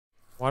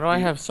Why do I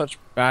have such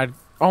bad...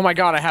 Oh my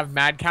god, I have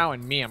Mad Cow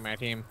and me on my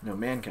team. No,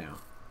 Man Cow.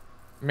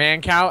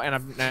 Man Cow and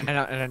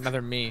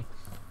another me.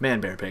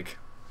 Man Bear Pig.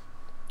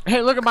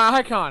 Hey, look at my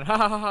icon! Ha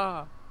ha ha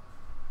ha!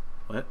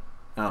 What?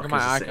 Oh, Look at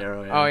my icon.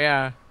 Arrow, yeah. Oh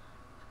yeah.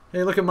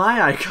 Hey, look at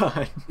my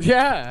icon!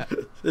 Yeah!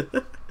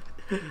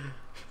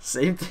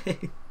 Same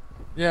thing.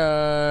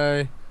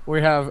 Yay! We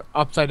have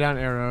upside down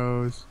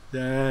arrows.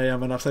 Yay,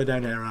 I'm an upside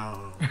down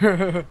arrow.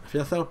 I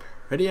feel so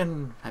pretty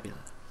and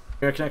fabulous.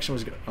 Your connection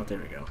was good. Oh, there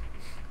we go.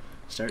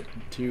 Start,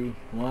 2,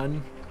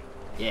 1.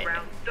 Yeah.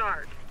 Round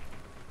start.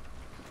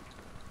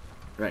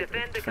 Right.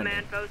 Defend the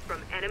command post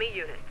from enemy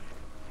units.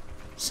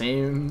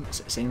 Same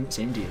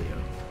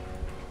dealio.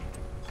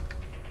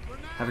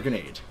 Have a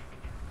grenade.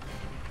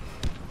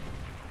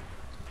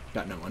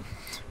 Got no one.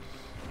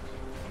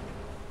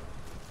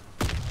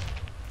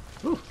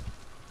 Ooh.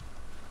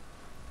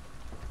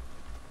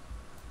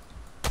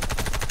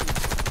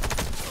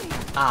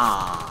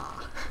 Ah.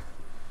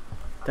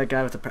 That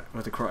guy with the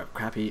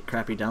crappy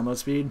download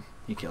speed,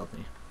 he killed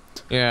me.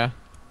 Yeah.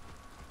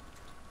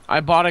 I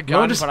bought a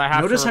gun, but I have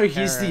to Notice how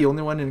repair he's it. the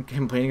only one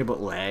complaining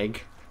about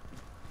lag.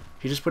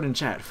 He just put in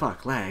chat,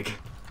 fuck, lag.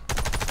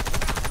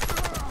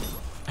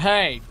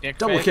 Hey, dick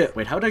Double face. kill.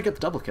 Wait, how did I get the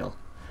double kill?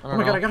 I Oh don't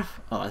my god, know. I got a...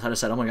 Oh, I thought I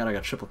said, oh my god, I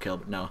got triple kill,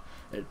 but no.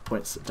 It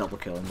points double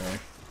kill in there.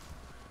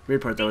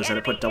 Weird part though is that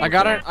it put double I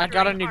kill.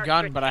 got a new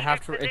gun, but I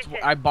have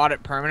to. I bought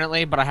it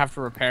permanently, but I have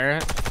to repair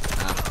it.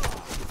 Ah.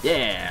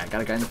 Yeah,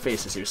 got a guy in the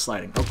face as he was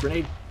sliding. Oh,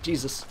 grenade,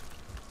 Jesus.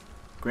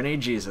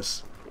 Grenade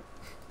Jesus.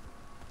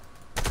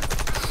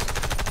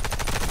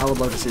 I would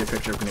love to see a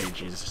picture of Grenade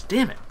Jesus.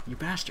 Damn it, you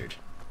bastard.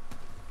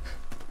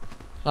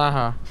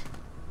 Uh-huh.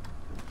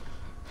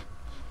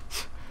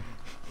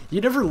 You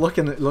never look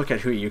at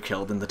who you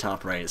killed in the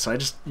top right, so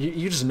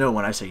you just know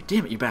when I say,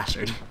 damn it, you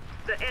bastard.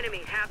 The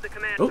enemy have the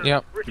command Oh, post.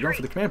 Yep. You're going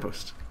for the command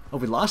post. Oh,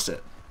 we lost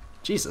it.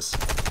 Jesus.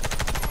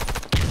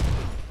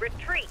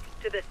 Retreat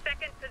to the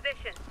second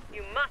position.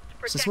 You must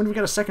protect. Since when have we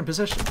got a second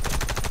position?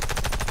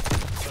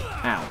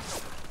 Ow.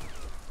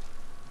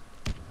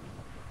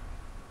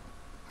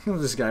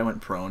 This guy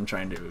went prone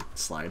trying to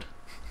slide.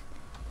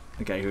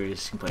 The guy who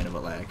was complaining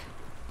about lag.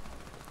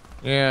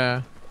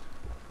 Yeah.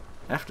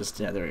 F just,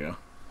 yeah, there we go.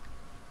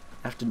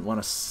 F didn't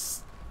want to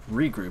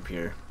regroup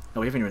here. Oh,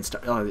 we haven't even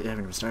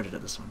started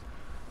at this one.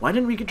 Why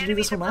didn't we get to do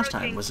this one last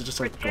time? Was it just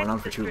like going on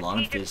for too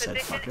long if they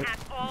said fuck it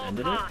and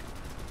ended it?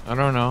 I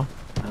don't know.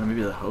 I don't know,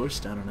 maybe the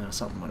host? I don't know,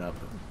 something went up.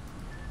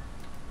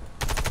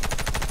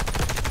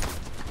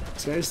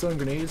 This guy's throwing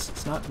grenades,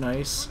 it's not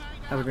nice.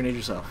 Have a grenade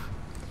yourself.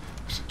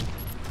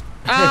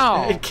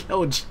 Ow! It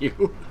killed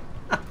you.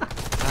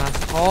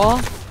 Asshole.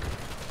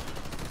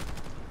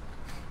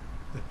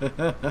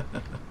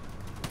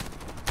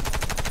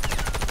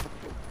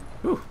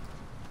 Ooh.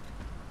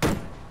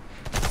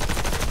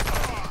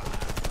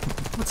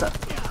 What's up?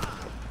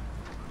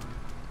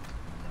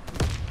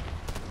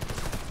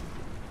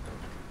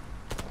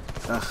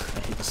 Ugh, I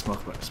hate the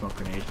smoke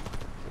grenade.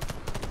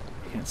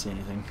 I can't see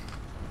anything.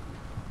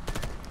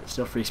 It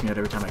still freaks me out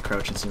every time I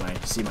crouch and see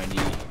my knee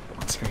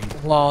on screen.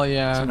 Lol,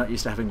 yeah. So I'm not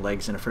used to having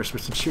legs in a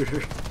first-person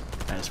shooter.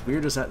 As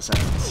weird as that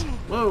sounds.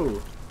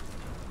 Whoa!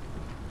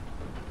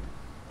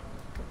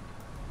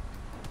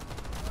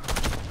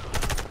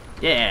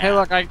 Yeah! Hey,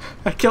 look, I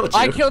killed you!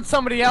 I killed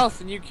somebody else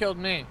and you killed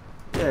me.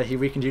 Yeah, he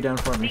weakened you down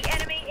for me. The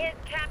enemy is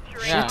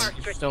capturing Yeah, our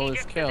you stole his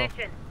strategic kill.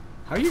 position.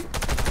 How are you?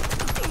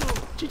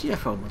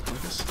 GTFO,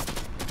 motherfuckers.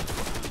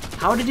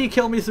 How did he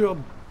kill me through a...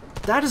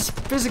 That is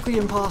physically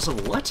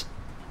impossible. What?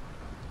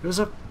 There was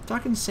a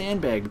fucking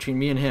sandbag between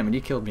me and him, and he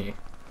killed me.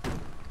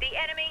 The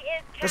enemy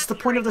is That's the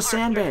point of the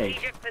capturing our sandbag.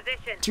 strategic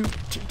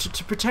position.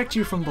 To protect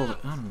you from bullet...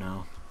 I don't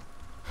know.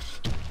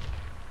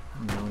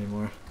 I don't know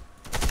anymore.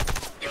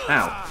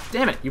 Ow.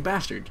 Damn it, you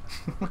bastard.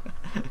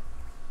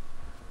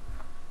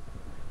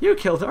 You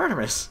killed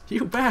Artemis.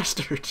 You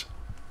bastard.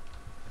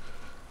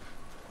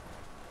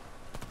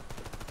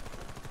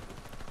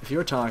 If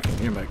you're talking,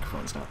 your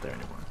microphone's not there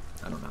anymore.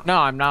 I don't know. No,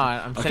 I'm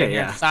not. I'm sitting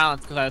here yeah. in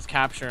silence because I was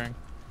capturing.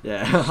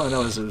 Yeah, oh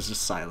no, it was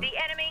just silent. The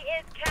enemy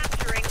is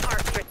capturing our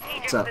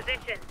strategic What's up?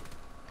 position.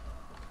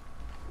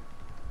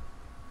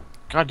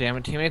 God damn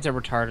it, teammates are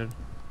retarded.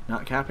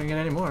 Not capping it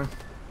anymore.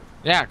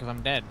 Yeah, because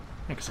I'm dead.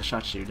 Yeah, because I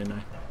shot you, didn't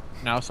I?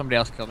 No, somebody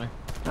else killed me.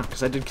 No,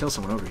 because I did kill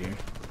someone over here.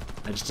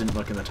 I just didn't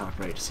look in the top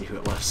right to see who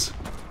it was.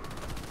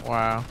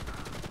 Wow.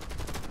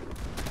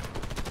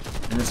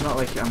 And it's not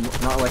like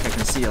I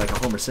can see like a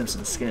Homer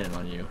Simpson skin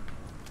on you.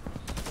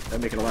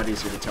 That'd make it a lot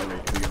easier to tell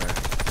who you are.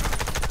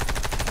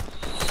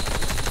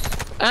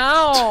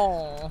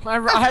 Ow! I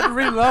had to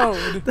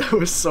reload. That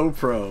was so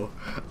pro.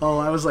 Oh,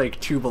 I was like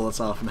 2 bullets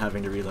off from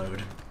having to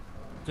reload.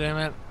 Damn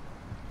it.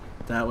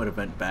 That would have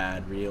been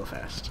bad real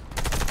fast.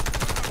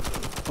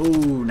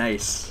 Oh,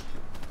 nice.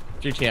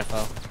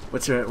 GTFO.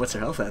 What's your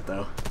health at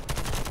though?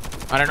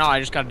 I don't know, I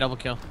just got a double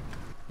kill.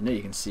 I know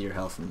you can see your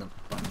health in the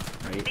button,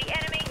 right? The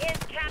enemy is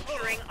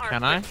capturing our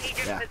Can I?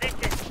 strategic Yeah.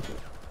 position.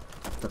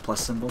 The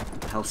plus symbol,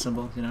 the health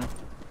symbol, you know?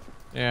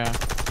 Yeah.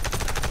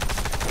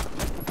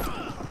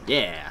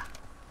 Yeah.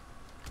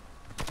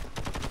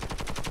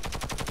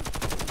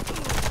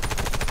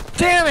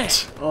 Damn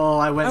it! Oh,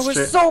 I went I was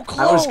straight. so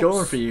I was close.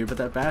 going for you, but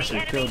that The bastard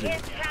enemy killed you.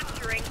 is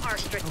capturing our I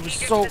strategic was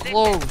so position.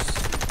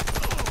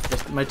 close.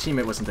 If my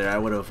teammate wasn't there, I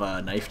would have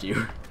knifed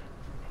you.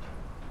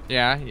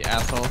 Yeah, you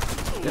asshole.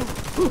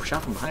 Yep. Ooh,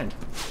 shot from behind.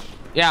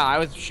 Yeah, I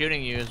was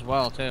shooting you as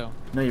well too.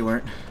 No, you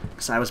weren't.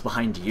 Because I was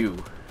behind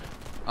you.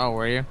 Oh,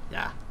 were you?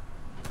 Yeah.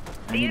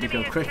 I The need to enemy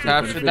go is quickly.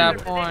 Captured for the that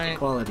video. point.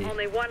 Quality.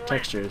 Only one left.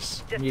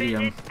 Textures. Defend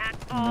Medium. it at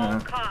all No.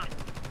 costs.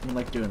 I don't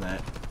like doing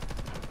that.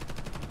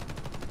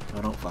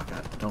 Oh, don't fuck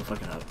up. Don't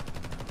fuck it up.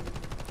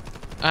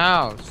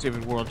 Oh,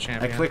 stupid world I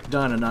champion. clicked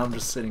done and now I'm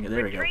just sitting here.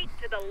 There we go. Retreat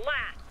to the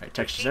last. Alright,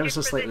 textures ever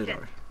so slightly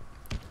strategic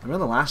lower. Are we on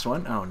the last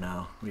one? Oh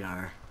no, we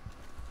are.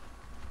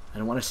 I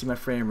don't want to see my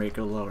frame rate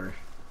go lower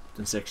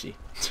than 60.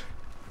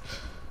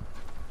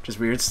 Which is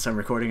weird since I'm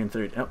recording in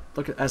 30. Oh,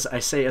 look at, as I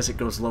say as it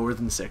goes lower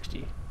than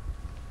 60.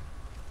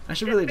 I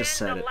should really just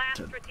set Defend it the last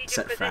to strategic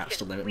set fraps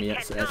to position. limit We me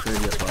at cannot 30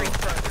 as well. retreat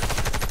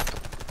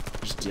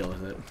further. Just deal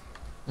with it.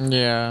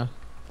 Yeah.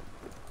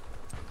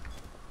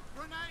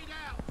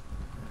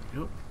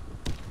 Yep.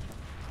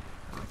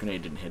 Oh,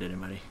 grenade didn't hit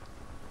anybody.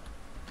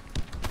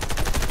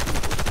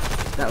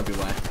 That would be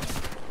why.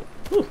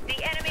 Whew.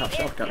 The enemy Top is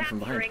shelf got me from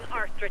behind. capturing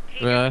our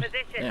strategic Really?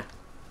 position. Yeah.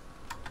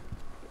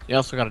 You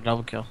also got a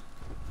double kill.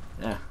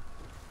 Yeah.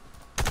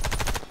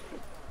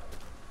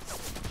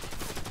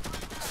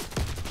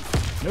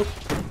 Nope.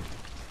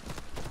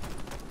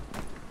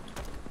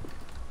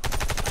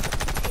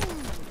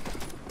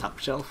 Top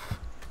shelf.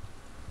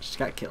 Just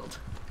got killed.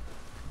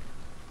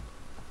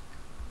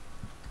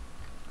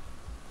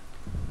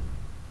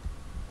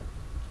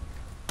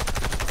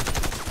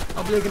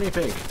 I'll be a guinea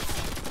pig.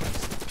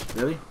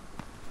 Really?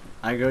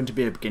 I'm going to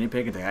be a guinea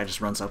pig and the guy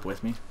just runs up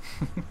with me?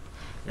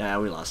 Yeah,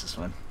 we lost this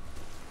one.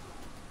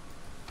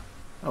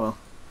 Oh well.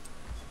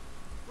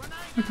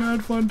 I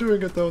had fun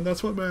doing it though, and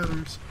that's what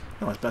matters.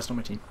 Oh, it's best on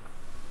my team.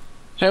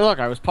 Hey, look,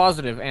 I was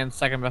positive and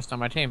second best on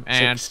my team.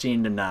 And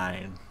 16 to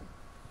 9.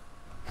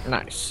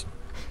 nice.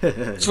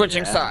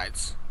 Switching Yeah.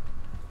 sides.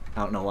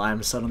 I don't know why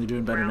I'm suddenly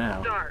doing better Round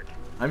now. start.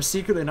 I'm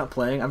secretly not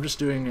playing. I'm just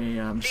doing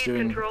a Seize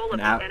control of an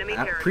the app, enemy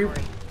pre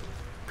territory.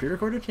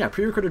 pre-recorded? Yeah,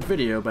 pre-recorded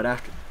video, but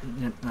after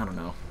I don't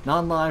know,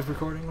 non-live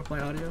recording with my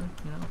audio.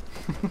 You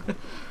know,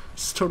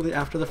 it's totally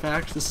after the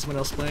fact. This is someone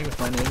else playing with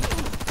my name.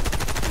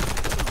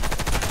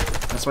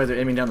 That's why they're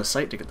aiming down the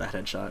sight to get that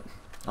headshot.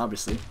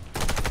 Obviously.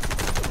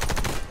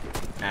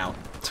 Ow.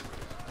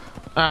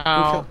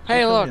 Oh, who hey,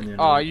 killed look. me in the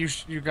end, Oh,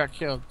 right? you got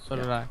killed. So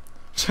did I.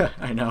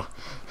 I know.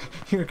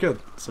 You were killed.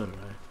 So did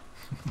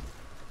I.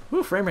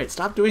 Woo, frame rate.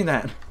 Stop doing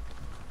that.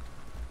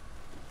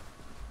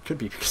 Could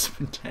be because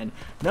I'm in 10.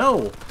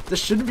 No!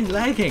 This shouldn't be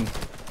lagging!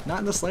 Not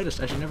in the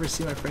slightest. I should never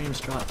see my frames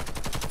drop.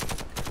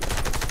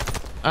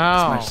 It's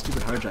my Oh.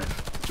 stupid hard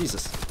drive.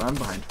 Jesus. I'm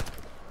behind.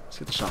 Let's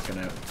get the shotgun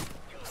out.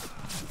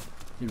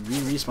 You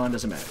respawned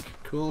as a medic.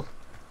 Cool.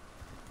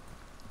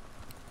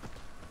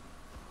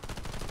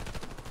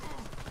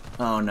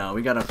 Oh no,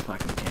 we got a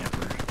fucking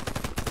camper.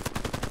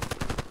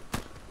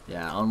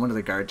 Yeah, on one of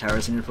the guard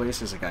towers in your place,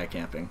 there's a guy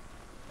camping.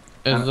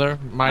 Is there?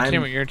 My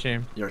team I'm- or your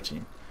team? Your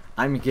team.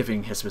 I'm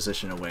giving his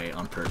position away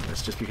on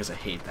purpose, just because I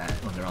hate that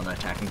when they're on the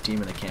attacking team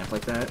and they camp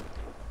like that.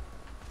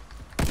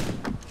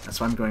 That's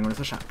why I'm going with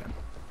a shotgun.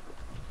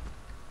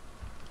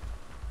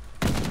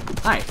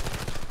 Hi.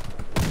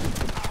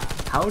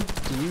 How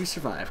do you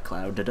survive,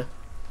 Cloud?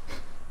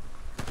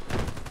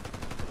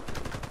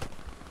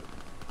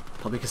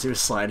 Probably because he was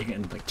sliding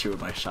and like 2 of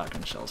my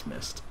shotgun shells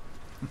missed.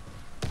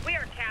 We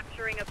are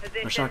capturing a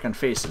position. Or shotgun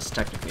faces,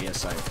 technically,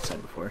 as I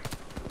said before.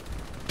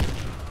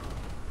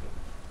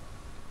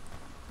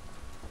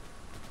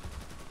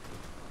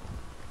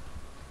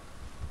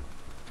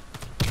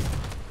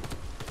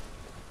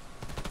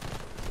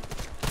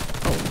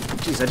 Oh,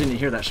 jeez, I didn't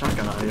hear that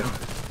shotgun audio.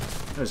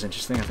 That was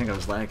interesting. I think I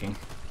was lagging.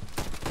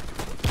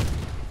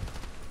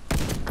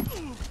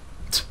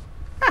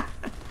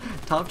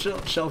 Top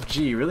shelf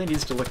G really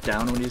needs to look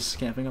down when he's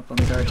camping up on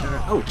the guard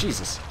tower. Oh,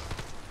 Jesus.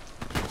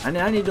 I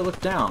need to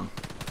look down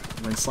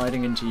when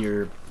sliding into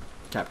your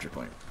capture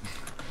point.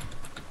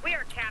 We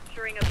are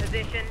capturing a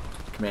position.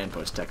 Command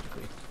post,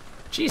 technically.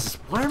 Jesus,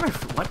 why did my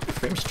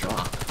frames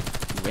drop?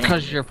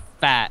 Because you're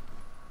fat.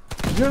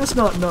 Yeah, that's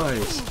not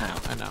nice. Ow.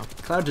 I know.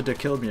 Cloud did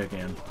kill me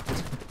again.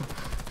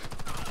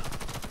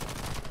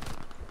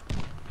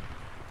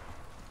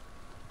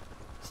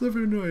 It's not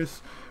very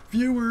nice.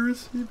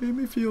 Viewers, you made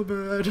me feel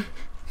bad.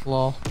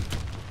 Lol.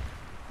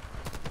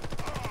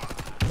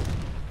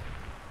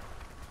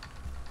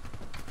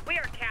 We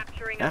are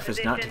capturing a F is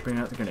position. not to bring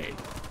out the grenade.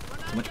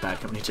 Too much bad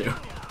company too.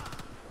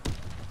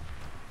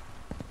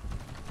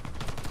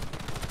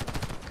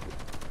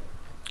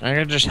 I'm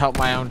gonna just help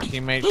my own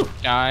teammates Whew.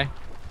 die.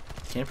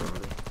 Camper over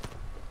there.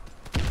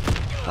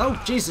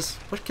 Oh, Jesus!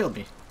 What killed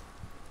me?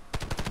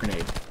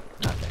 Grenade.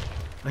 Okay.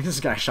 Like this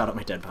guy shot at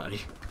my dead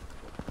body.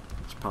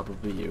 It's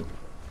probably you.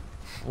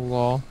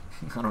 Lol.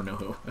 I don't know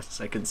who.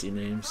 I couldn't see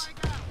names.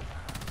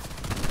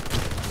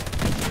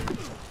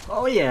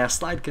 Oh yeah,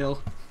 slide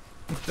kill.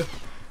 I think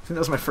that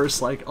was my first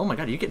slide. Oh my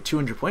god, you get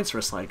 200 points for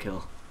a slide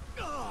kill.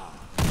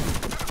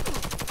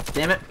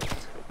 Damn it.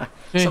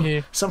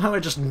 Somehow I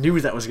just knew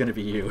that was gonna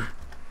be you.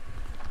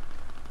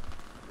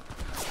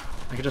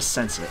 I could just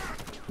sense it.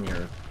 In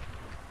your...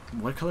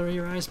 What color are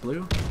your eyes?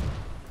 Blue?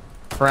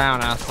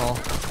 Brown, asshole.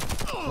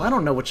 Well, I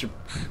don't know what you...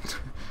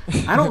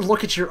 I don't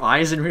look at your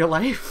eyes in real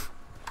life.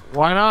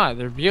 Why not?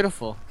 They're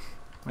beautiful.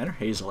 Mine are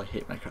hazel. I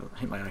hate my color.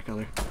 Hate my eye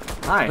color.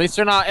 Hi. At least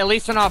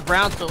they're not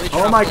brown. So at least.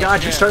 Oh my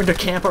god! You're starting to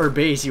camp our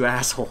base, you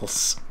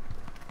assholes.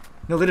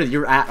 No, literally,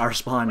 you're at our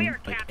spawn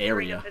like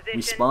area.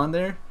 We spawn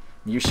there.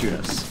 And you shoot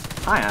us.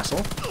 Hi,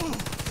 asshole.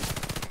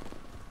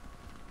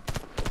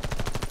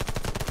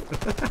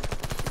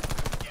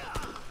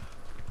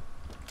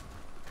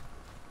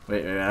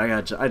 wait,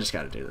 I just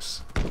gotta do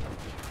this.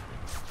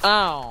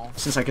 Oh.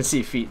 Since I can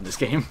see feet in this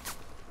game.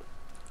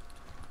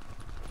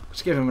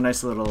 Just give him a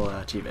nice little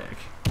teabag.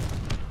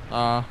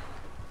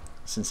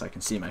 Since I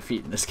can see my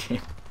feet in this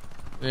game.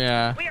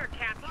 Yeah. We are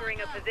capturing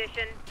a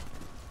position.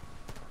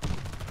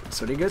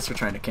 So what he gets for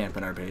trying to camp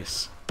in our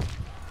base.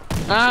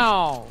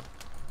 Ow.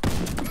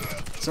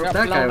 So Got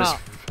that guy blown was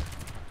up.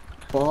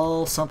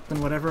 ball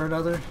something whatever or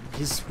another.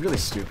 He's really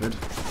stupid.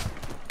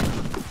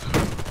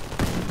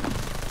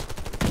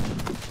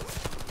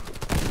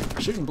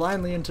 Shooting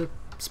blindly into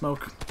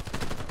smoke.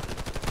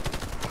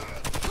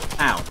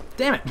 Ow.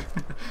 Damn it.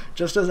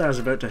 Just as I was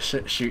about to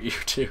shoot you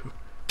too.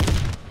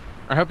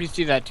 I hope you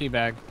see that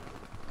teabag.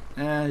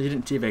 You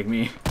didn't teabag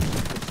me.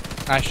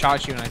 I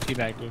shot you and I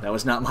teabagged you. That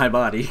was not my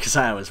body, because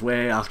I was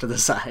way off to the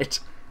side.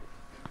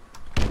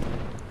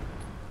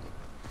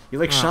 You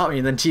like shot me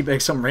and then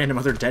teabagged some random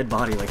other dead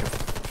body like a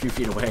few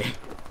feet away.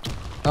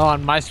 Oh,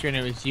 on my screen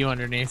it was you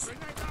underneath.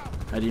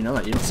 How do you know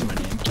that? You don't see my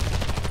name.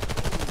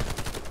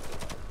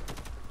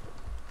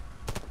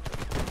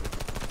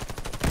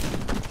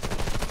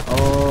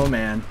 Oh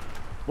man.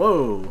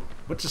 Whoa!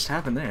 What just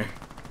happened there?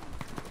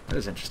 That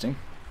was interesting.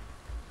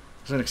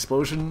 There's an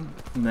explosion,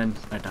 and then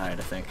I died,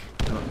 I think.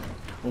 I don't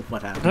know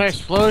what happened. An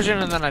explosion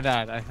and then I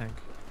died, I think.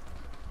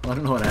 Well, I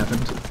don't know what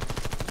happened.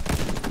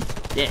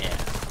 Yeah!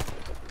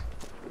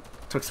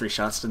 Took 3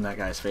 shots in that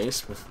guy's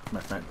face with my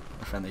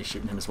friendly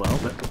shooting him as well,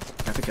 but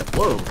I think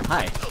whoa!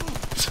 Hi!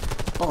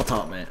 Ball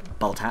top man.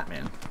 Ball tap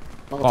man.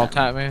 Ball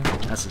tap man?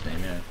 That's his name,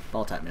 yeah.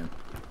 Ball tap man.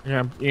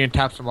 Yeah, you can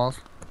tap some balls.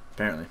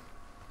 Apparently.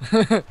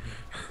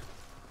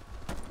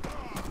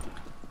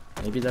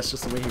 Maybe that's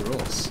just the way he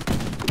rolls.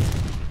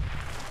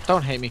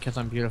 Don't hate me because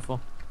I'm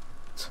beautiful.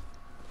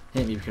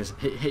 Hate you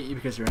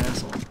because you're an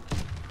asshole.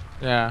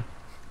 Yeah.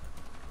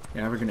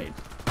 Yeah, I have a grenade.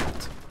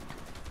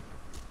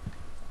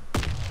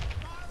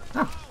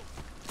 Oh.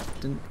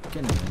 Didn't get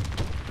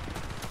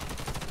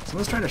anything.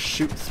 Someone's trying to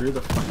shoot through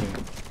the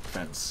fucking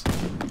fence.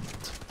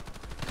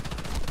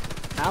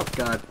 Oh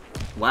god.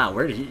 Wow,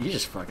 where did he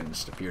just fucking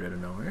just appeared out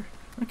of nowhere.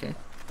 Okay.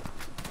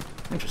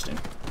 Interesting.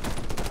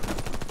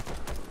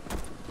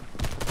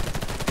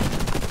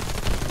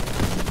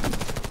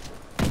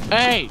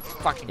 Hey!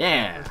 Fucking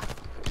yeah!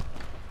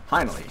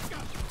 Finally.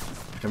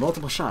 After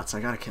multiple shots, I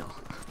got a kill.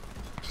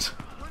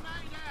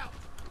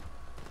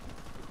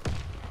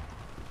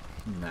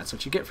 And that's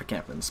what you get for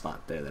camping in the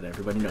spot there that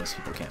everybody knows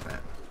people camp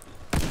at.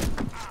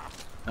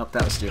 Oh,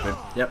 that was stupid.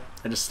 Yep,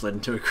 I just slid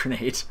into a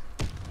grenade.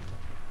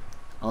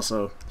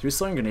 Also, who's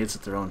throwing grenades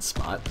at their own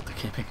spot that they're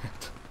camping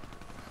at?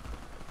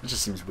 That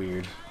just seems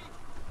weird.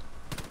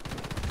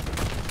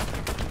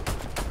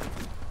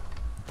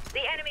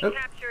 The enemy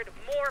captured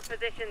more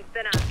positions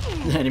than us.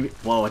 The enemy.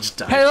 Whoa! I just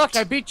died. Hey, look!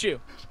 I beat you.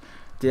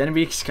 The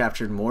enemies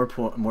captured more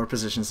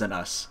positions than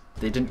us.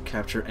 They didn't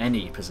capture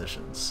any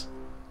positions.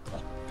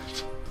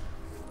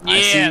 Yeah,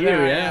 I see you.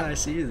 there I Yeah, am. I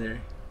see you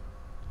there.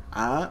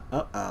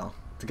 Uh-oh.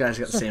 The guy's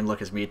got the same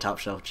look as me. Top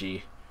shelf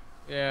G.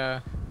 Yeah.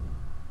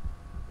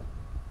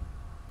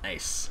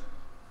 Nice.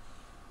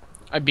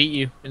 I beat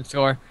you in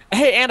score.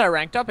 Hey, and I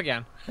ranked up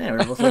again. Yeah,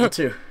 we're both level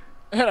 2.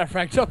 And I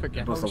ranked up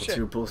again. Both Oh, level shit.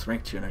 2. Both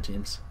ranked 2 in our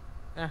teams.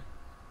 Yeah.